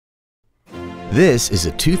This is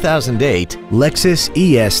a 2008 Lexus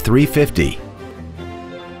ES 350.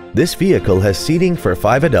 This vehicle has seating for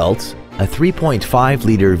 5 adults, a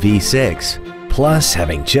 3.5-liter V6. Plus,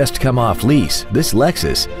 having just come off lease, this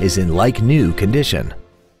Lexus is in like-new condition.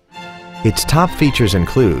 Its top features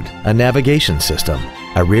include a navigation system,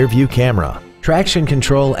 a rear-view camera, traction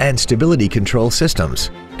control and stability control systems,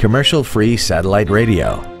 commercial-free satellite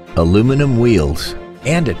radio, aluminum wheels,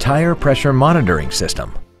 and a tire pressure monitoring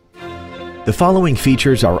system. The following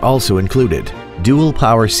features are also included: dual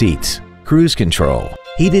power seats, cruise control,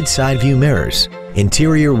 heated side view mirrors,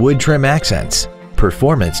 interior wood trim accents,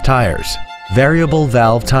 performance tires, variable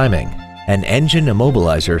valve timing, an engine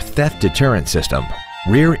immobilizer theft deterrent system,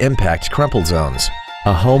 rear impact crumple zones,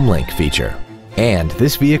 a home link feature, and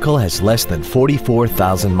this vehicle has less than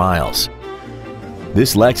 44,000 miles.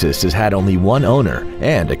 This Lexus has had only one owner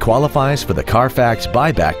and it qualifies for the Carfax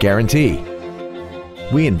buyback guarantee.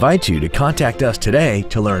 We invite you to contact us today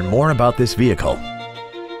to learn more about this vehicle.